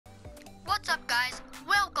What's up, guys?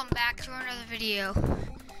 Welcome back to another video.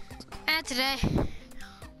 And today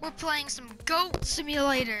we're playing some Goat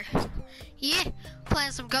Simulator. Yeah,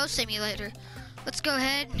 playing some Goat Simulator. Let's go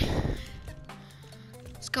ahead.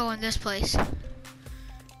 Let's go in this place.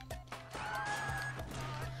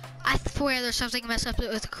 I swear there's something messed up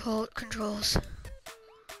with the controls.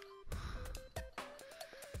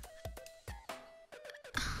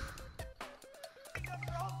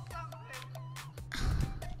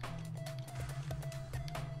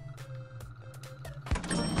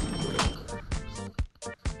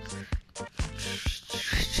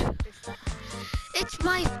 It's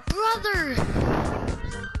my brother!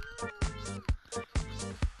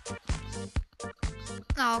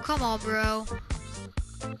 Oh, come on, bro.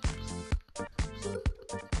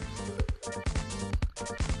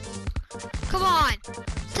 Come on!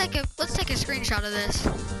 Let's take a screenshot of this.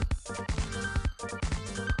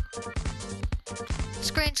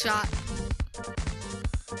 Screenshot.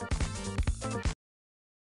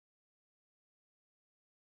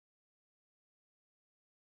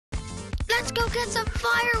 Let's go get some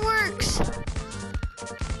fireworks!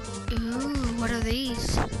 Ooh, what are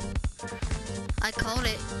these? I called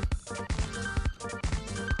it.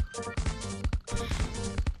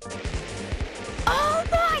 Oh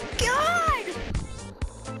my god!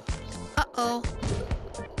 Uh-oh.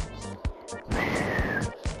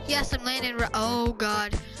 Yes, I'm landing oh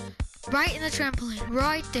god. Right in the trampoline,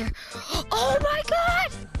 right there. Oh my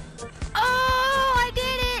god! Oh, I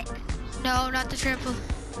did it! No, not the trampoline.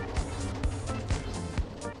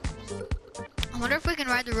 I wonder if we can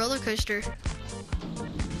ride the roller coaster.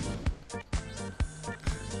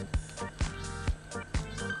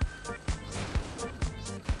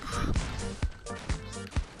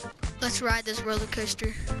 Let's ride this roller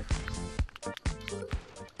coaster.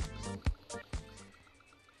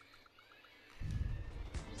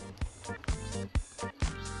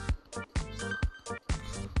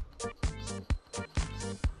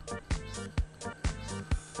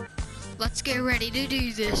 Let's get ready to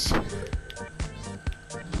do this.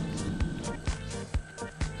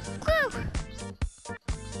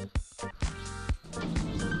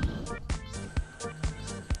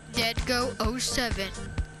 Dead Go 07.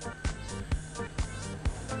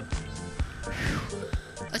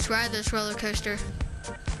 Let's ride this roller coaster.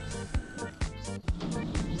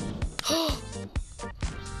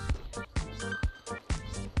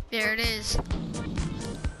 There it is.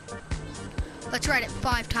 Let's ride it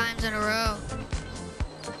 5 times in a row.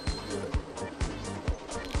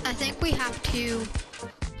 I think we have to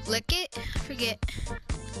lick it. I forget.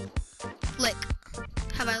 Lick.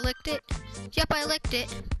 Have I licked it? Yep, I licked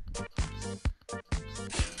it.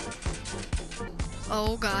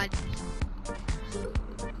 Oh god.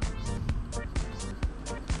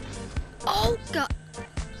 Oh god.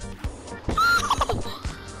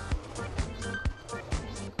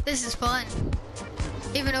 This is fun.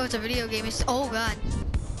 Even though it's a video game, it's oh god.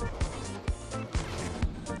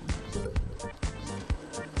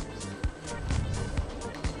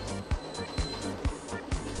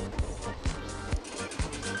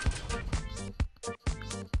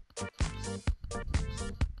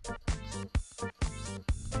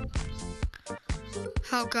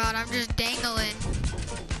 Oh god, I'm just dangling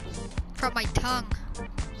from my tongue.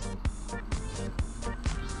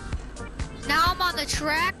 Now I'm on the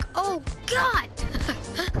track. Oh god.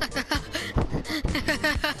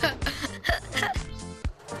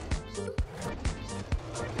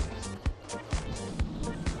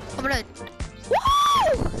 I'm gonna.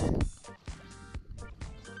 Woo!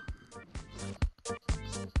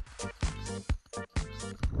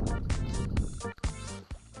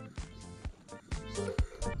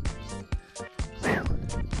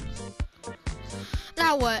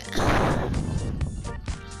 Now what?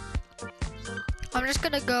 I'm just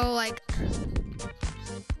gonna go like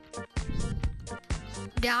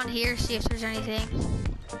down here, see if there's anything.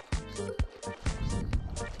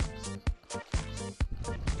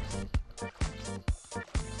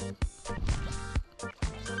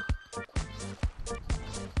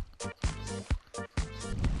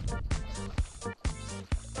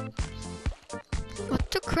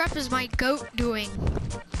 What the crap is my goat doing?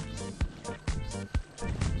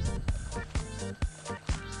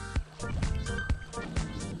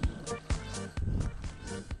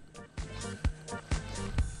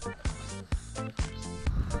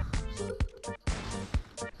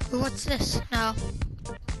 What's this? No.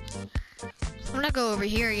 I'm gonna go over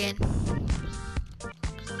here again.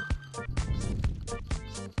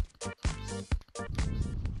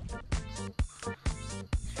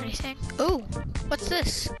 Anything? Oh, what's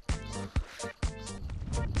this?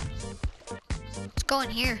 go in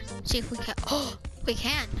here. See if we can. Oh, we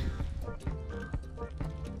can.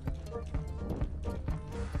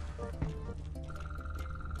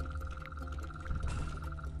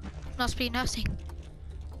 Must be nothing.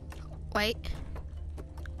 Wait.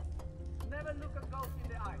 Never look a ghost in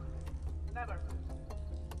the eye. Never.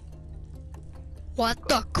 What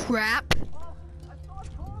the crap? Oh, I saw a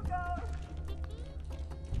tall girl.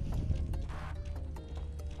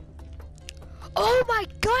 Oh my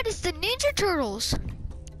god, it's the Ninja Turtles.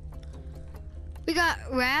 We got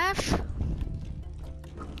Raph,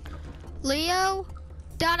 Leo,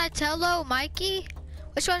 Donatello, Mikey.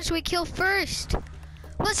 Which one should we kill first?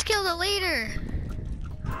 Let's kill the leader.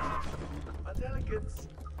 A delegates.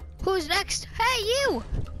 Who's next? Hey, you!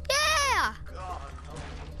 Yeah! God.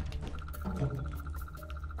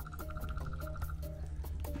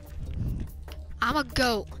 I'm a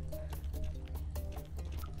goat.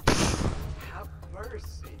 Have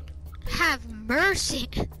mercy. Have mercy.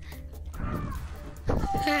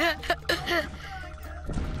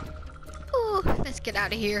 Ooh, let's get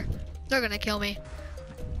out of here. They're gonna kill me.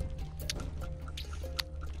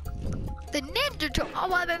 The Ninja Turtles.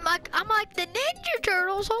 Oh, I'm like the Ninja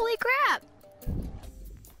Turtles. Holy crap.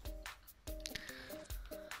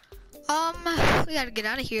 We gotta get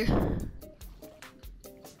out of here.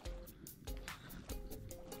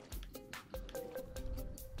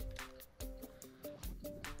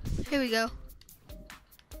 Here we go.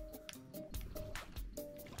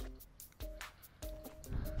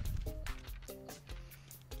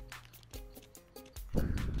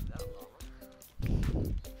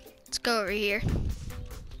 Let's go over here.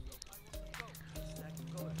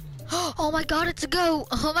 Oh my god, it's a goat.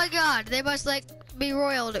 Oh my god, they must like be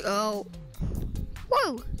royal to go.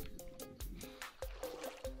 Whoa.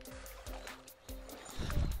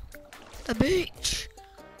 The beach.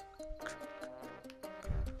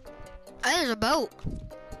 Oh, there's a boat.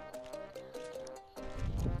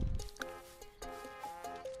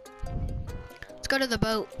 Let's go to the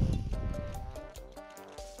boat.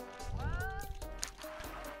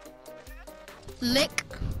 Lick,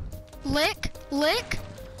 lick, lick.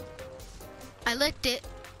 I licked it.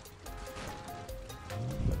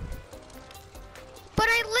 But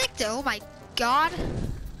I licked it, oh my god.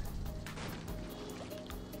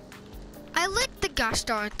 I licked the gosh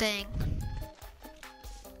darn thing.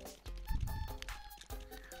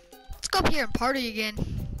 Let's go up here and party again.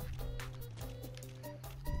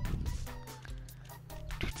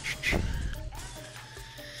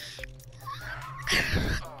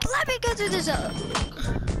 Let me go through this.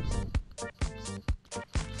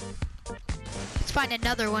 Let's find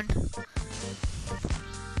another one.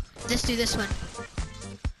 Let's do this one.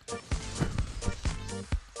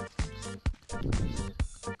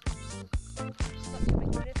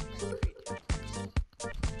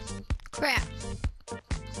 Crap.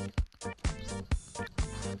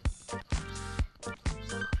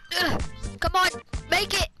 Ugh, come on,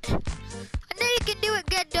 make it. I know you can do it,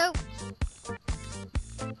 Gendo.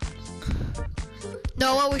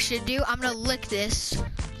 Know what we should do? I'm gonna lick this.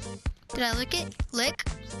 Did I lick it? Lick,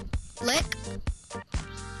 lick,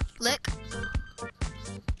 lick.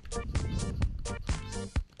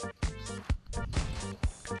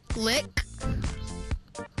 Lick.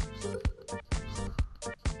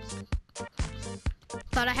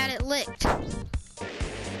 Thought I had it licked.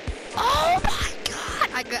 Oh my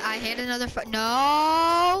god! I hit another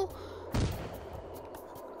no!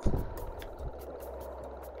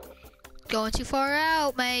 Going too far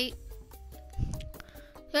out, mate.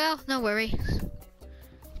 Well, no worry.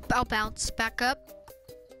 I'll bounce back up.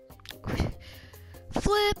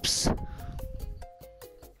 Flips.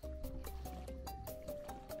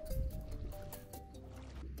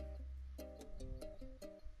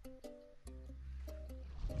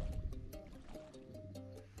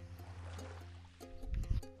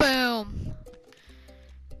 Boom.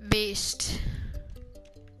 Beast.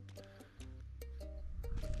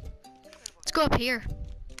 Let's go up here.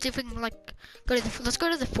 See if we can like go to the. Let's go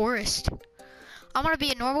to the forest. I'm gonna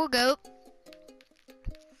be a normal goat.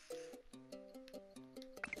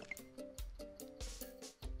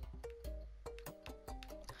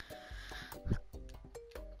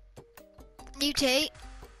 Mutate.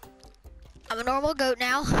 I'm a normal goat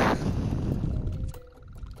now.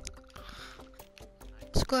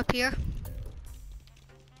 Let's go up here.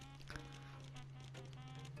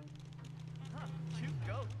 Cute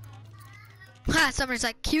goat. Ha! Somebody's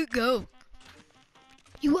like, cute goat.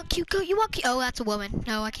 You want cute goat? You want cute? Oh, that's a woman.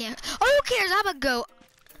 No, I can't. Oh, who cares? I'm a goat.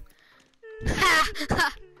 Ha!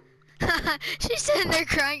 Ha! She's sitting there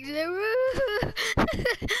crying.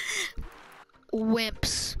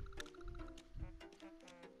 Wimps.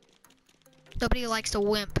 Nobody likes to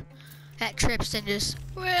wimp at trips and just,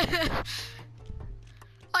 I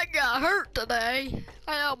got hurt today.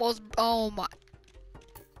 I almost, oh my.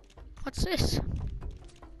 What's this?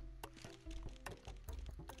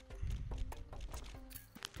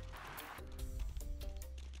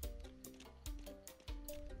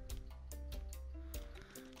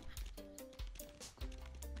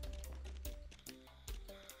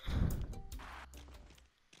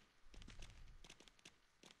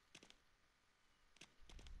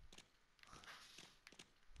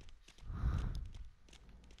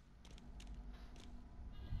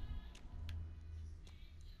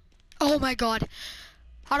 Oh my god.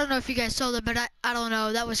 I don't know if you guys saw that, but I don't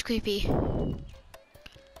know. That was creepy.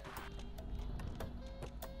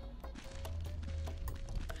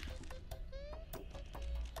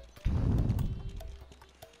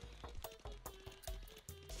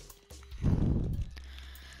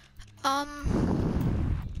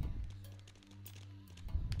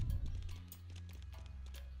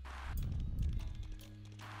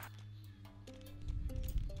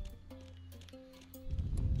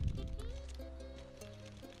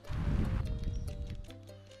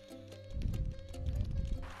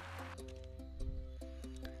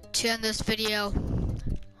 To end this video,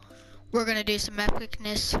 we're gonna do some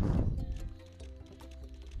epicness.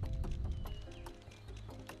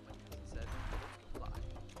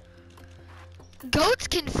 Goats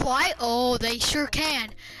can fly? Oh, they sure can.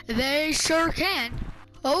 They sure can.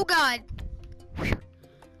 Oh god.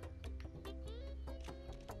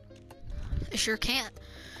 They sure can't.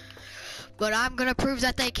 But I'm gonna prove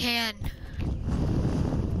that they can.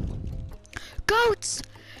 Goats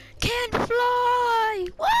can fly!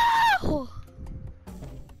 Whoa!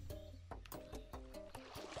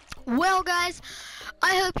 Well guys,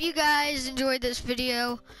 I hope you guys enjoyed this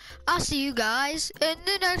video. I'll see you guys in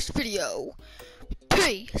the next video.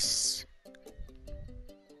 Peace.